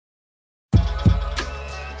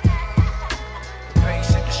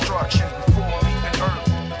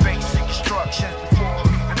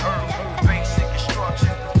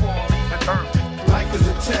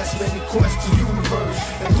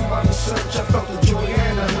while in search, I felt the joy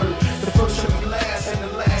and the hurt. The first shall be last,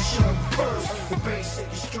 and the last shall be first. The basic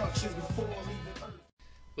instructions before leaving earth.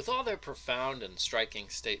 With all their profound and striking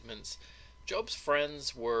statements, Job's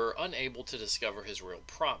friends were unable to discover his real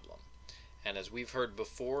problem. And as we've heard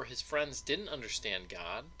before, his friends didn't understand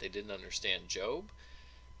God, they didn't understand Job,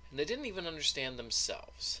 and they didn't even understand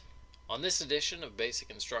themselves. On this edition of Basic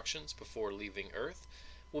Instructions Before Leaving Earth,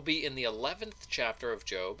 we'll be in the 11th chapter of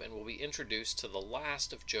Job, and we'll be introduced to the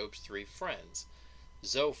last of Job's three friends,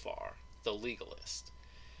 Zophar, the legalist.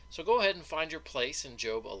 So go ahead and find your place in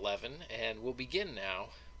Job 11, and we'll begin now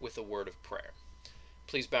with a word of prayer.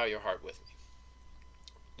 Please bow your heart with me.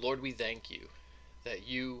 Lord, we thank you that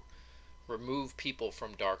you remove people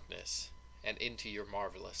from darkness and into your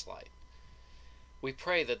marvelous light. We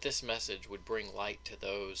pray that this message would bring light to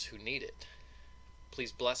those who need it.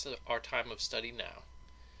 Please bless our time of study now.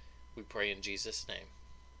 We pray in Jesus' name.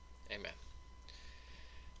 Amen.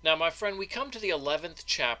 Now, my friend, we come to the 11th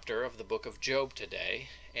chapter of the book of Job today,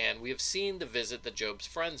 and we have seen the visit that Job's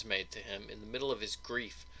friends made to him in the middle of his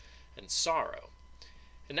grief and sorrow.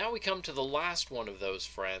 And now we come to the last one of those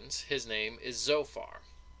friends. His name is Zophar.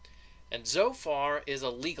 And Zophar is a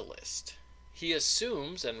legalist. He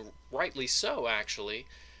assumes, and rightly so actually,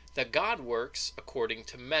 that God works according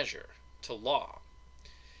to measure, to law.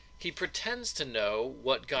 He pretends to know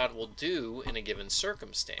what God will do in a given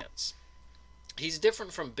circumstance. He's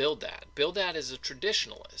different from Bildad. Bildad is a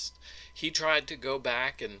traditionalist. He tried to go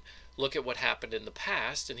back and look at what happened in the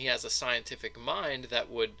past, and he has a scientific mind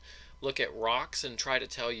that would look at rocks and try to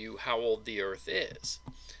tell you how old the earth is.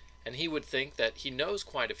 And he would think that he knows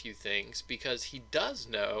quite a few things because he does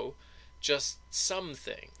know just some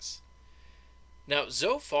things. Now,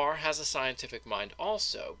 Zophar has a scientific mind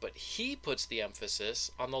also, but he puts the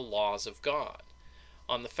emphasis on the laws of God,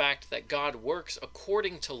 on the fact that God works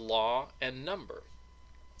according to law and number.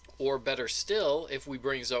 Or better still, if we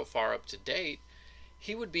bring Zophar up to date,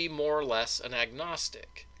 he would be more or less an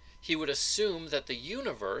agnostic. He would assume that the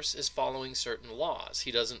universe is following certain laws.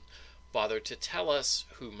 He doesn't bother to tell us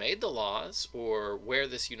who made the laws or where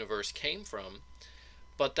this universe came from,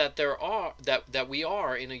 but that we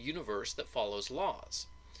are in a universe that follows laws.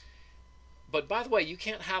 But by the way, you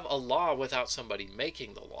can't have a law without somebody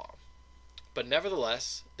making the law. But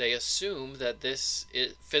nevertheless, they assume that this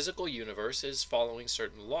physical universe is following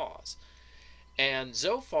certain laws. And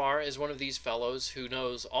Zophar is one of these fellows who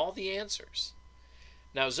knows all the answers.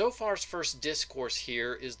 Now, Zophar's first discourse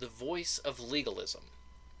here is the voice of legalism.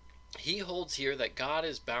 He holds here that God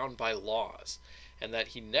is bound by laws, and that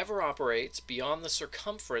he never operates beyond the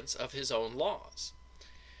circumference of his own laws.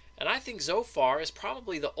 And I think Zophar is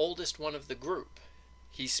probably the oldest one of the group.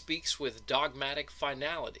 He speaks with dogmatic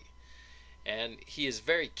finality, and he is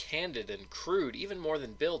very candid and crude, even more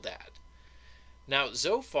than Bildad. Now,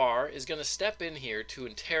 Zophar is going to step in here to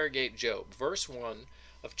interrogate Job. Verse 1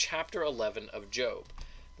 of chapter 11 of Job.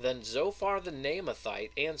 Then Zophar the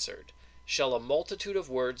Naamathite answered, "Shall a multitude of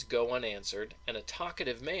words go unanswered, and a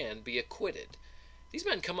talkative man be acquitted?" These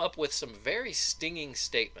men come up with some very stinging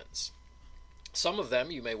statements. Some of them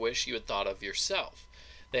you may wish you had thought of yourself.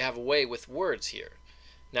 They have a way with words here.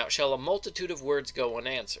 Now, shall a multitude of words go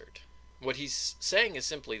unanswered? What he's saying is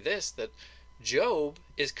simply this, that Job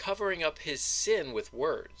is covering up his sin with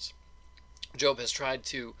words. Job has tried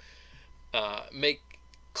to make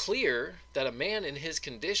clear that a man in his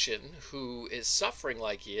condition who is suffering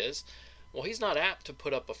like he is, well, he's not apt to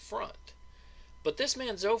put up a front. But this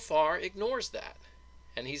man Zophar ignores that.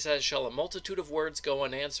 And he says, shall a multitude of words go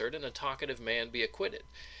unanswered, and a talkative man be acquitted?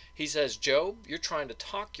 He says, Job, you're trying to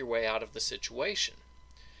talk your way out of the situation.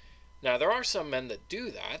 Now, there are some men that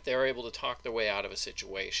do that. They're able to talk their way out of a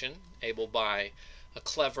situation, able by a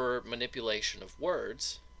clever manipulation of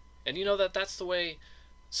words. And you know that's the way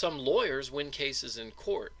some lawyers win cases in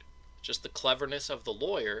court. Just the cleverness of the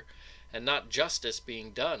lawyer and not justice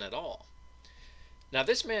being done at all. Now,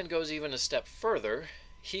 this man goes even a step further.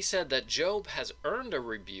 He said that Job has earned a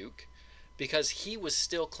rebuke because he was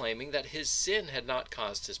still claiming that his sin had not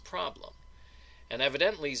caused his problem. And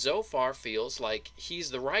evidently Zophar feels like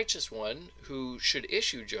he's the righteous one who should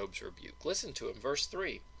issue Job's rebuke. Listen to him, verse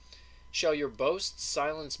 3. Shall your boasts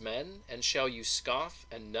silence men, and shall you scoff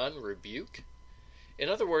and none rebuke? In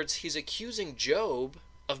other words, he's accusing Job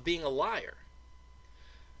of being a liar.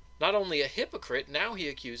 Not only a hypocrite, now he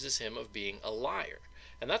accuses him of being a liar.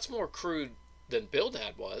 And that's more crude than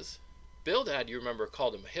Bildad was. Bildad, you remember,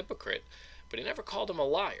 called him a hypocrite, but he never called him a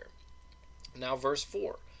liar. Now verse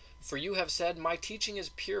 4. For you have said, my teaching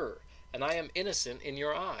is pure, and I am innocent in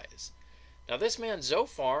your eyes. Now this man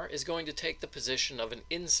Zophar is going to take the position of an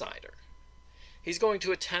insider. He's going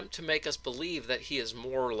to attempt to make us believe that he is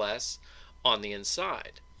more or less on the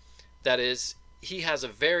inside. That is, he has a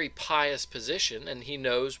very pious position and he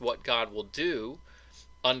knows what God will do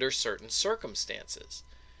under certain circumstances.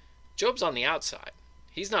 Job's on the outside.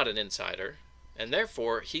 He's not an insider, and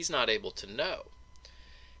therefore he's not able to know.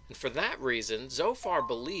 And for that reason, Zophar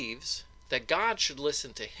believes that God should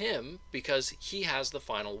listen to him because he has the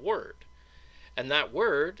final word. And that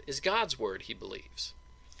word is God's word, he believes.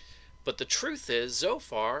 But the truth is,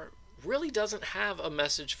 Zophar really doesn't have a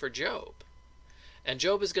message for Job. And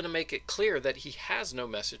Job is going to make it clear that he has no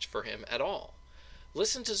message for him at all.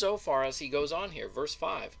 Listen to Zophar as he goes on here, verse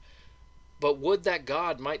 5. But would that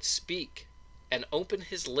God might speak and open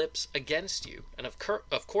his lips against you. And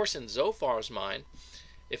of course, in Zophar's mind,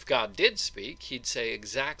 if God did speak, he'd say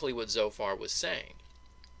exactly what Zophar was saying.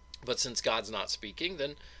 But since God's not speaking,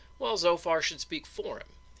 then, well, Zophar should speak for him,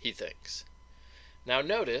 he thinks. Now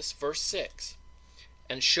notice verse 6.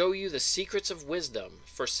 And show you the secrets of wisdom,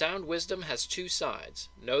 for sound wisdom has two sides.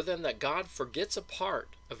 Know then that God forgets a part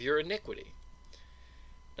of your iniquity.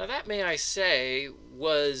 Now that, may I say,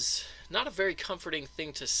 was not a very comforting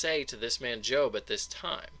thing to say to this man Job at this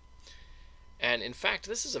time. And in fact,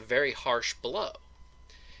 this is a very harsh blow.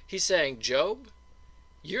 He's saying, Job,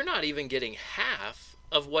 you're not even getting half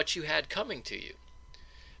of what you had coming to you.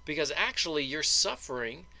 Because actually your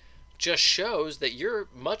suffering just shows that you're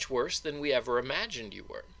much worse than we ever imagined you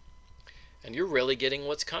were. And you're really getting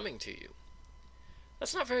what's coming to you.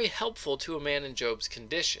 That's not very helpful to a man in Job's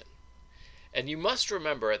condition. And you must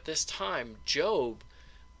remember, at this time, Job,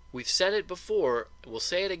 we've said it before, we'll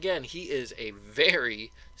say it again, he is a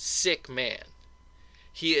very sick man.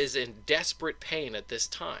 He is in desperate pain at this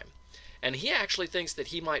time. And he actually thinks that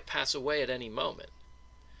he might pass away at any moment.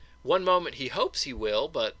 One moment he hopes he will,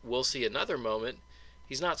 but we'll see another moment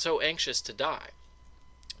he's not so anxious to die.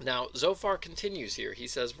 Now, Zophar continues here. He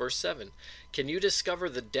says, verse 7, Can you discover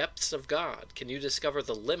the depths of God? Can you discover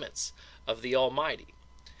the limits of the Almighty?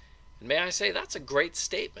 And may I say, that's a great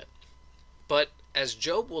statement. But as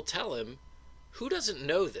Job will tell him, who doesn't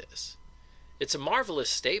know this? It's a marvelous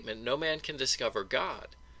statement. No man can discover God.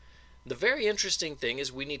 The very interesting thing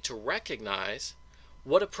is we need to recognize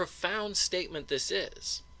what a profound statement this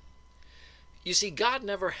is. You see, God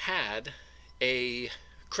never had a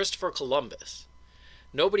Christopher Columbus.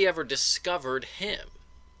 Nobody ever discovered him.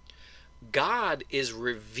 God is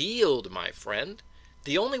revealed, my friend.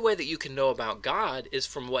 The only way that you can know about God is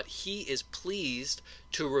from what he is pleased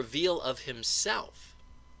to reveal of himself.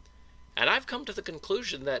 And I've come to the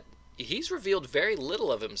conclusion that he's revealed very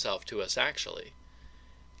little of himself to us, actually.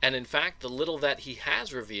 And in fact, the little that he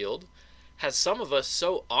has revealed has some of us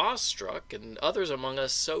so awestruck and others among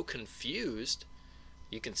us so confused,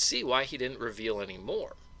 you can see why he didn't reveal any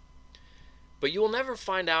more. But you will never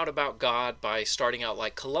find out about God by starting out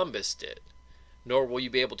like Columbus did, nor will you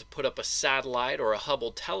be able to put up a satellite or a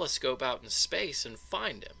Hubble telescope out in space and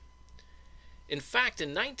find him. In fact, in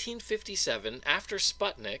 1957, after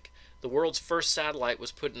Sputnik, the world's first satellite,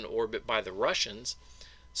 was put in orbit by the Russians,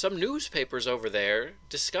 some newspapers over there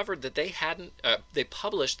discovered that they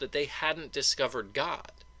published that they hadn't discovered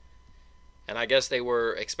God. And I guess they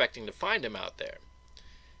were expecting to find him out there.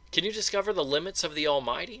 Can you discover the limits of the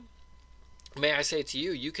Almighty? May I say to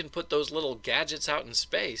you, you can put those little gadgets out in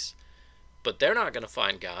space, but they're not going to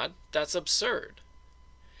find God. That's absurd.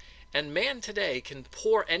 And man today can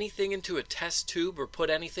pour anything into a test tube or put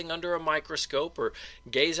anything under a microscope or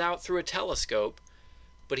gaze out through a telescope,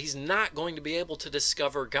 but he's not going to be able to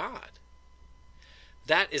discover God.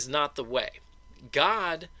 That is not the way.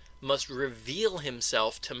 God must reveal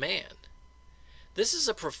himself to man. This is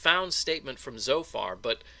a profound statement from Zophar,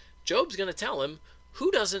 but Job's going to tell him,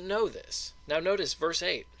 who doesn't know this? Now notice verse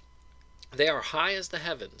 8. They are high as the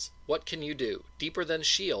heavens. What can you do? Deeper than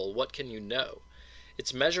Sheol, what can you know?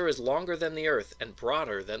 Its measure is longer than the earth and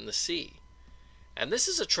broader than the sea. And this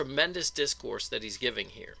is a tremendous discourse that he's giving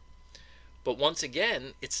here. But once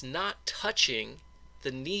again, it's not touching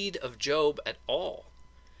the need of Job at all.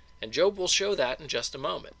 And Job will show that in just a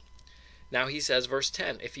moment. Now he says, verse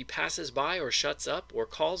 10, If he passes by or shuts up or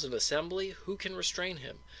calls an assembly, who can restrain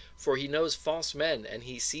him? For he knows false men, and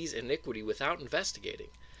he sees iniquity without investigating.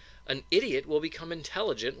 An idiot will become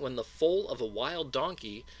intelligent when the foal of a wild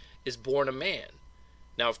donkey is born a man.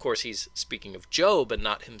 Now, of course, he's speaking of Job and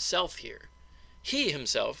not himself here. He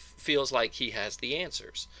himself feels like he has the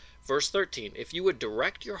answers. Verse 13, If you would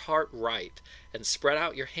direct your heart right and spread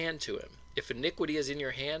out your hand to him, if iniquity is in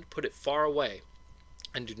your hand, put it far away,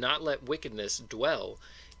 and do not let wickedness dwell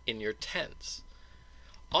in your tents.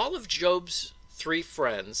 All of Job's three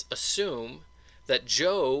friends assume that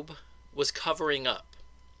Job was covering up.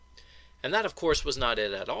 And that, of course, was not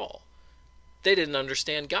it at all. They didn't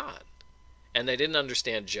understand God, and they didn't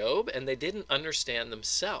understand Job, and they didn't understand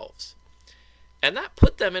themselves. And that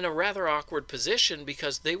put them in a rather awkward position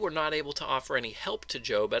because they were not able to offer any help to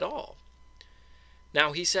Job at all.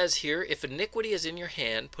 Now he says here, if iniquity is in your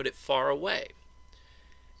hand, put it far away.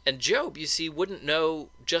 And Job, you see, wouldn't know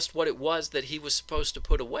just what it was that he was supposed to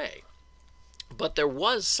put away. But there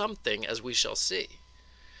was something, as we shall see.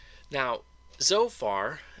 Now,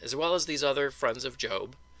 Zophar, as well as these other friends of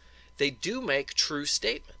Job, they do make true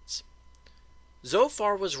statements.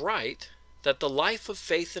 Zophar was right that the life of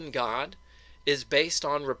faith in God is based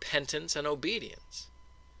on repentance and obedience.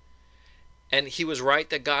 And he was right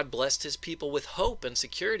that God blessed his people with hope and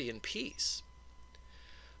security and peace.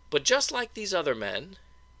 But just like these other men,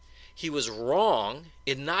 he was wrong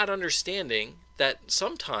in not understanding that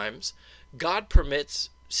sometimes God permits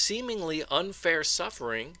seemingly unfair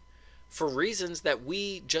suffering for reasons that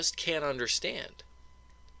we just can't understand.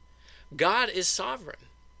 God is sovereign,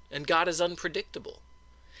 and God is unpredictable.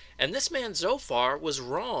 And this man Zophar was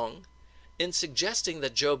wrong in suggesting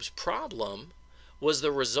that Job's problem was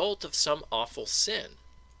the result of some awful sin.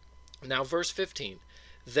 Now, verse 15,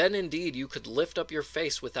 then indeed you could lift up your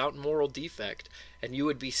face without moral defect, and you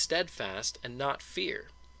would be steadfast and not fear.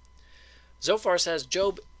 Zophar says,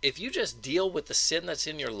 Job, if you just deal with the sin that's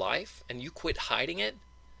in your life and you quit hiding it,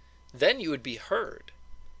 then you would be heard.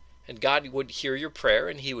 And God would hear your prayer,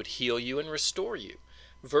 and he would heal you and restore you.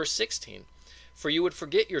 Verse 16, for you would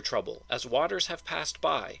forget your trouble, as waters have passed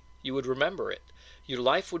by. You would remember it. Your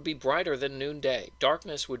life would be brighter than noonday.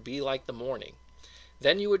 Darkness would be like the morning.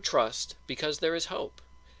 Then you would trust, because there is hope.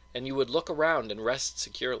 And you would look around and rest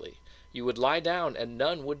securely. You would lie down, and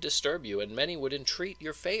none would disturb you, and many would entreat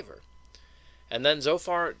your favor. And then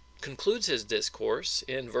Zophar concludes his discourse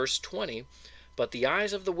in verse 20, but the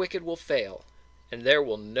eyes of the wicked will fail, and there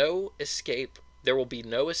will be no escape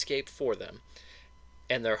for them,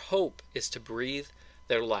 and their hope is to breathe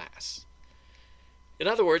their last. In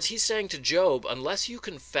other words, he's saying to Job, unless you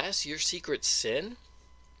confess your secret sin,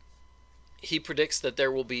 he predicts that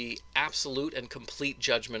there will be absolute and complete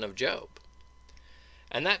judgment of Job.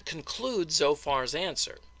 And that concludes Zophar's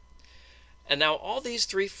answer. And now all these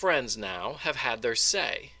three friends now have had their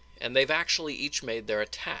say, and they've actually each made their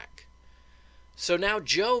attack. So now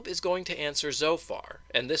Job is going to answer Zophar,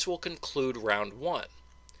 and this will conclude round one.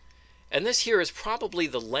 And this here is probably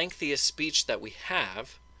the lengthiest speech that we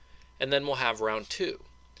have, and then we'll have round two.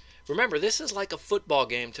 Remember, this is like a football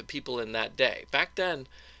game to people in that day. Back then,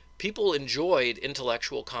 people enjoyed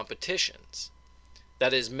intellectual competitions.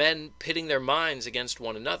 That is, men pitting their minds against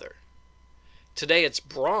one another. Today it's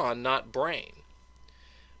brawn, not brain.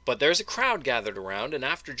 But there's a crowd gathered around, and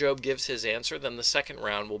after Job gives his answer, then the second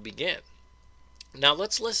round will begin. Now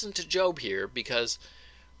let's listen to Job here, because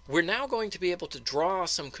we're now going to be able to draw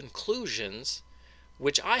some conclusions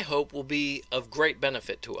which I hope will be of great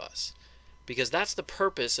benefit to us, because that's the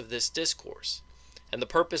purpose of this discourse, and the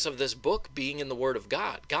purpose of this book being in the Word of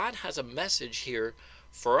God. God has a message here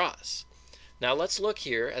for us. Now let's look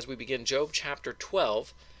here as we begin Job chapter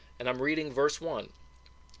 12, and I'm reading verse 1.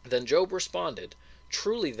 Then Job responded,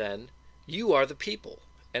 truly then, you are the people,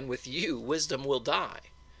 and with you wisdom will die.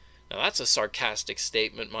 Now that's a sarcastic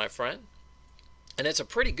statement, my friend, and it's a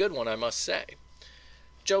pretty good one, I must say.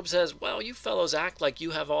 Job says, well, you fellows act like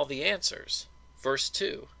you have all the answers. Verse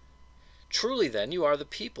 2, truly then, you are the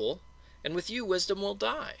people, and with you wisdom will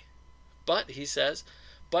die. But, he says,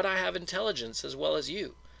 but I have intelligence as well as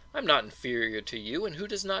you. I'm not inferior to you, and who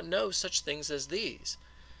does not know such things as these?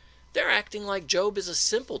 They're acting like Job is a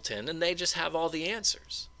simpleton, and they just have all the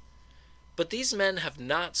answers. But these men have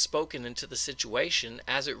not spoken into the situation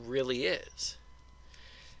as it really is.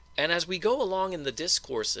 And as we go along in the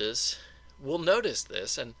discourses, we'll notice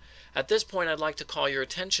this, and at this point I'd like to call your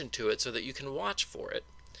attention to it so that you can watch for it.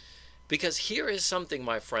 Because here is something,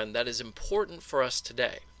 my friend, that is important for us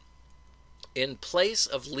today. In place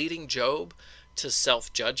of leading Job to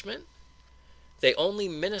self-judgment, they only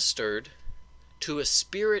ministered to a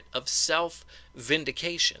spirit of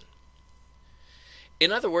self-vindication.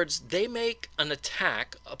 In other words, they make an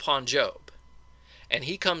attack upon Job, and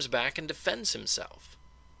he comes back and defends himself.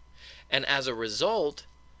 And as a result,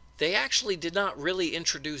 they actually did not really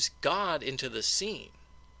introduce God into the scene.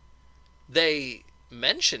 They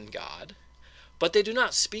mention God, but they do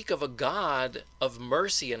not speak of a God of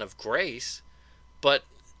mercy and of grace, but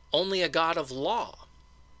only a God of law.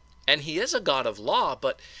 And he is a God of law,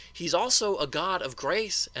 but he's also a God of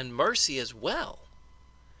grace and mercy as well.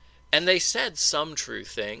 And they said some true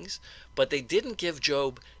things, but they didn't give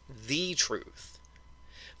Job the truth.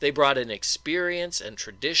 They brought in experience and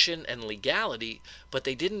tradition and legality, but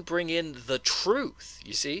they didn't bring in the truth,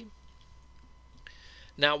 you see?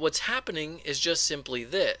 Now, what's happening is just simply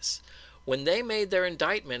this. When they made their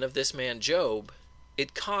indictment of this man Job,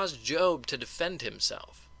 it caused Job to defend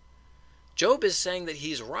himself. Job is saying that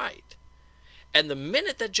he's right. And the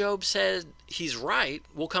minute that Job said he's right,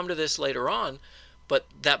 we'll come to this later on, but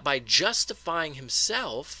that by justifying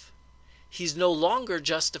himself, he's no longer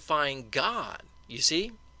justifying God, you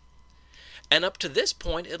see? And up to this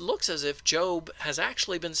point, it looks as if Job has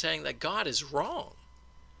actually been saying that God is wrong,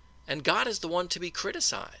 and God is the one to be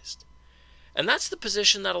criticized. And that's the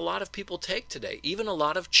position that a lot of people take today, even a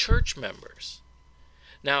lot of church members.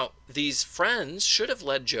 Now, these friends should have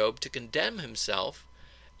led Job to condemn himself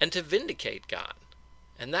and to vindicate God.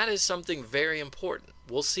 And that is something very important.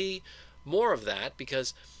 We'll see more of that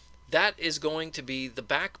because that is going to be the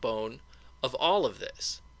backbone of all of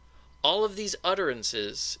this. All of these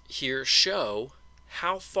utterances here show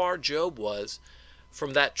how far Job was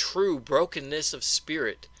from that true brokenness of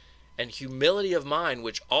spirit and humility of mind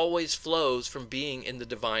which always flows from being in the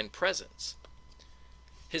divine presence.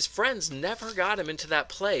 His friends never got him into that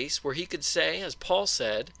place where he could say, as Paul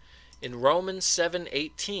said in Romans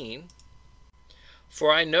 7:18,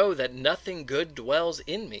 "For I know that nothing good dwells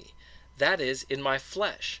in me, that is, in my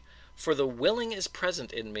flesh. For the willing is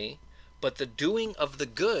present in me, but the doing of the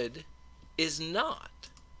good is not."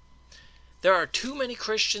 There are too many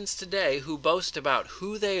Christians today who boast about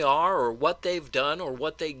who they are or what they've done or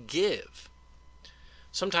what they give.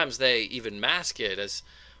 Sometimes they even mask it as,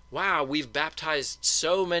 wow, we've baptized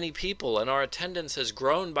so many people and our attendance has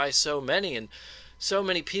grown by so many and so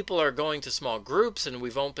many people are going to small groups and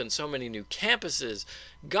we've opened so many new campuses.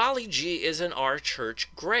 Golly gee, isn't our church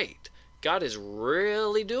great? God is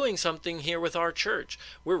really doing something here with our church.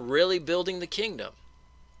 We're really building the kingdom.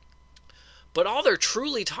 But all they're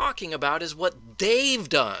truly talking about is what they've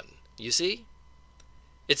done, you see?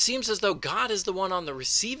 It seems as though God is the one on the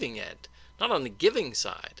receiving end, not on the giving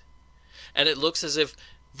side. And it looks as if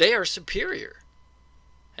they are superior.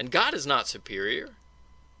 And God is not superior.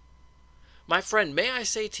 My friend, may I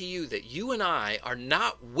say to you that you and I are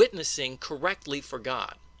not witnessing correctly for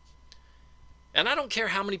God. And I don't care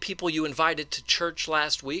how many people you invited to church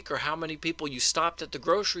last week or how many people you stopped at the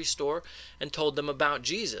grocery store and told them about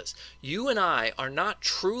Jesus. You and I are not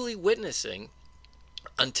truly witnessing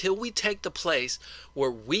until we take the place where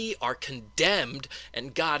we are condemned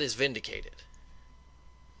and God is vindicated.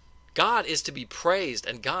 God is to be praised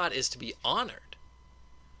and God is to be honored.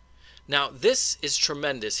 Now, this is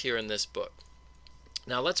tremendous here in this book.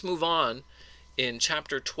 Now, let's move on in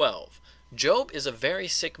chapter 12. Job is a very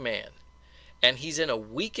sick man. And he's in a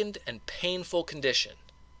weakened and painful condition.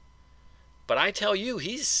 But I tell you,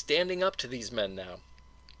 he's standing up to these men now.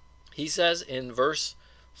 He says in verse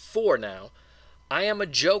 4 now, "I am a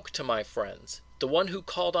joke to my friends. The one who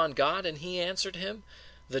called on God and he answered him.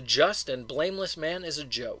 The just and blameless man is a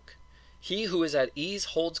joke. He who is at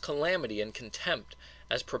ease holds calamity and contempt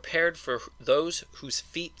as prepared for those whose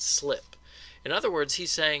feet slip." In other words,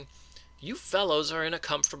 he's saying, you fellows are in a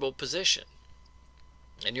comfortable position.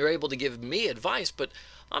 And you're able to give me advice, but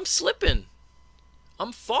I'm slipping.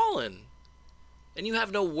 I'm falling. And you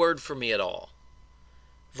have no word for me at all.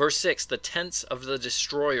 Verse 6, "The tents of the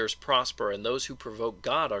destroyers prosper, and those who provoke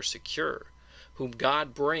God are secure, whom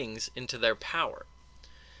God brings into their power."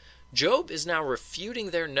 Job is now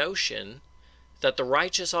refuting their notion that the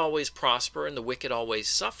righteous always prosper and the wicked always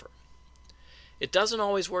suffer. It doesn't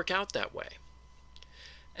always work out that way.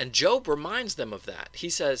 And Job reminds them of that.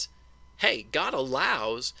 He says, hey, God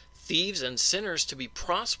allows thieves and sinners to be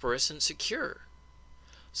prosperous and secure.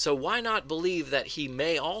 So why not believe that he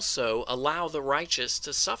may also allow the righteous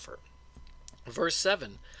to suffer? Verse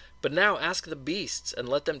 7, "But now ask the beasts and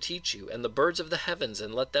let them teach you, and the birds of the heavens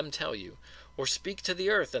and let them tell you, or speak to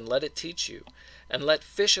the earth and let it teach you, and let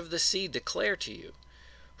fish of the sea declare to you.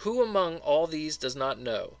 Who among all these does not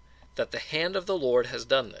know that the hand of the Lord has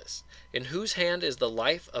done this, in whose hand is the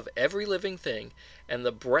life of every living thing and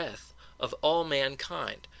the breath of all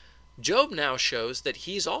mankind?" Job now shows that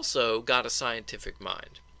he's also got a scientific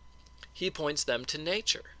mind. He points them to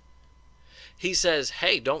nature. He says,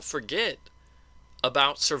 hey, don't forget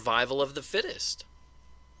about survival of the fittest.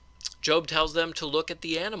 Job tells them to look at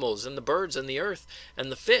the animals and the birds and the earth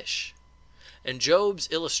and the fish. And Job's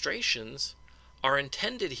illustrations are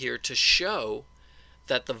intended here to show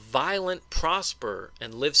that the violent prosper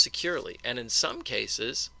and live securely. And in some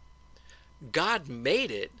cases, God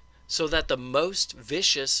made it so that the most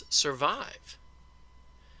vicious survive.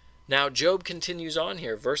 Now Job continues on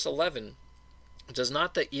here, verse 11. "Does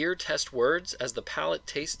not the ear test words as the palate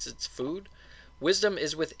tastes its food? Wisdom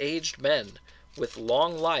is with aged men. With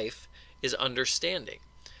long life is understanding.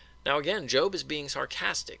 Now again, Job is being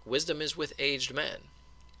sarcastic. Wisdom is with aged men.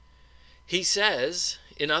 He says,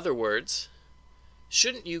 in other words,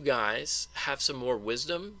 shouldn't you guys have some more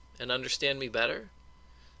wisdom and understand me better?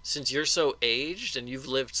 Since you're so aged and you've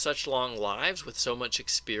lived such long lives with so much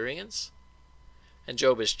experience. And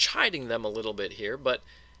Job is chiding them a little bit here, but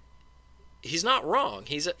he's not wrong.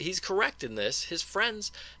 He's correct in this. His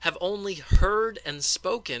friends have only heard and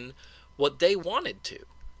spoken what they wanted to,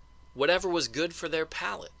 whatever was good for their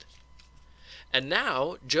palate. And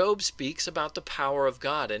now Job speaks about the power of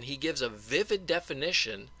God, and he gives a vivid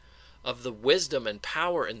definition of the wisdom and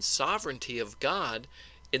power and sovereignty of God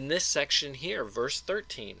in this section here, verse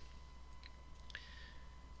 13.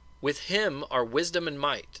 With him are wisdom and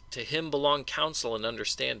might. To him belong counsel and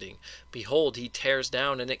understanding. Behold, he tears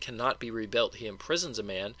down, and it cannot be rebuilt. He imprisons a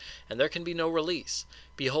man, and there can be no release.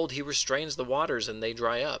 Behold, he restrains the waters, and they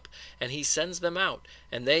dry up. And he sends them out,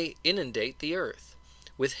 and they inundate the earth.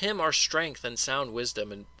 With him are strength and sound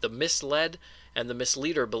wisdom, and the misled and the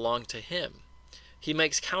misleader belong to him. He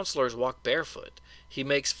makes counselors walk barefoot. He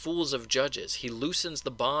makes fools of judges. He loosens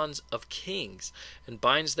the bonds of kings, and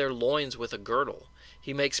binds their loins with a girdle.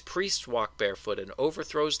 He makes priests walk barefoot and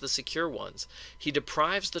overthrows the secure ones. He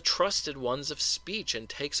deprives the trusted ones of speech and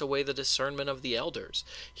takes away the discernment of the elders.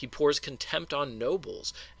 He pours contempt on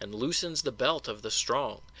nobles and loosens the belt of the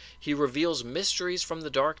strong. He reveals mysteries from the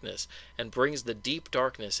darkness and brings the deep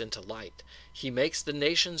darkness into light. He makes the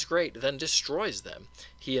nations great, then destroys them.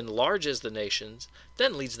 He enlarges the nations,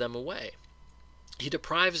 then leads them away. He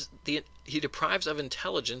deprives of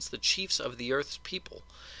intelligence the chiefs of the earth's people,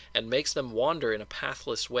 and makes them wander in a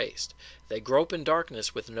pathless waste. They grope in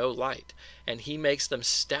darkness with no light, and he makes them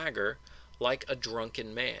stagger like a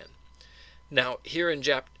drunken man. Now, here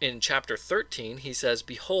in chapter 13, he says,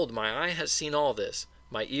 Behold, my eye has seen all this,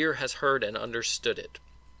 my ear has heard and understood it.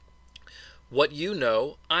 What you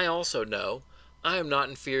know, I also know. I am not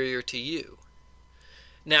inferior to you.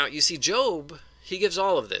 Now, you see, Job, he gives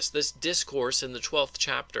all of this discourse in the 12th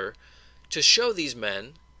chapter, to show these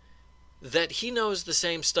men that he knows the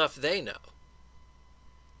same stuff they know.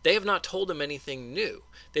 They have not told him anything new.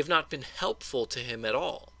 They've not been helpful to him at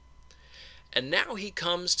all. And now he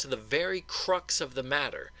comes to the very crux of the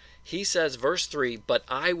matter. He says, verse 3, But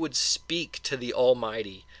I would speak to the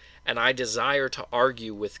Almighty, and I desire to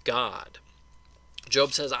argue with God.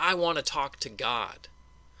 Job says, I want to talk to God.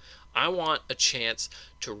 I want a chance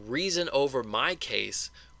to reason over my case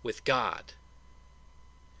with God.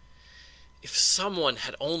 If someone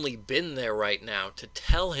had only been there right now to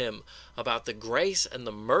tell him about the grace and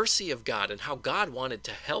the mercy of God and how God wanted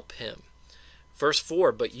to help him. Verse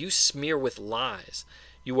 4, But you smear with lies.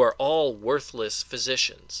 You are all worthless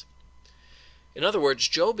physicians. In other words,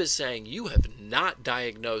 Job is saying, you have not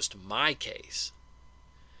diagnosed my case.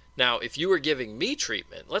 Now, if you were giving me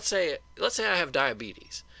treatment, let's say I have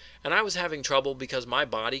diabetes, and I was having trouble because my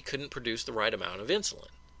body couldn't produce the right amount of insulin.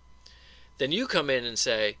 Then you come in and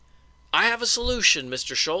say, I have a solution,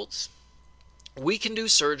 Mr. Schultz. We can do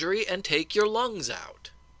surgery and take your lungs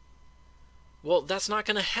out. Well, that's not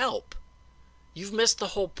going to help. You've missed the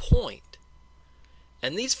whole point.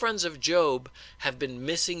 And these friends of Job have been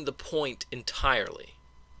missing the point entirely.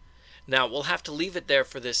 Now, we'll have to leave it there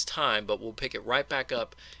for this time, but we'll pick it right back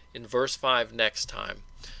up in verse 5 next time.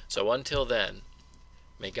 So until then,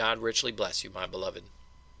 may God richly bless you, my beloved.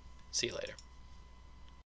 See you later.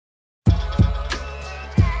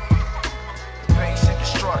 Basic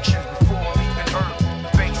instructions before leaving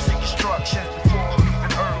Earth. Basic instructions before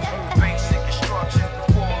leaving Earth. Basic instructions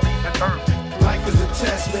before leaving Earth. Life is a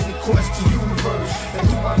test, making quest to universe. And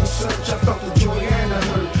throughout the search, I felt the joy and the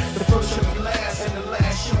hurt. The first shall be last, and the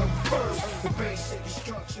last shall be first. The basic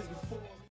instructions.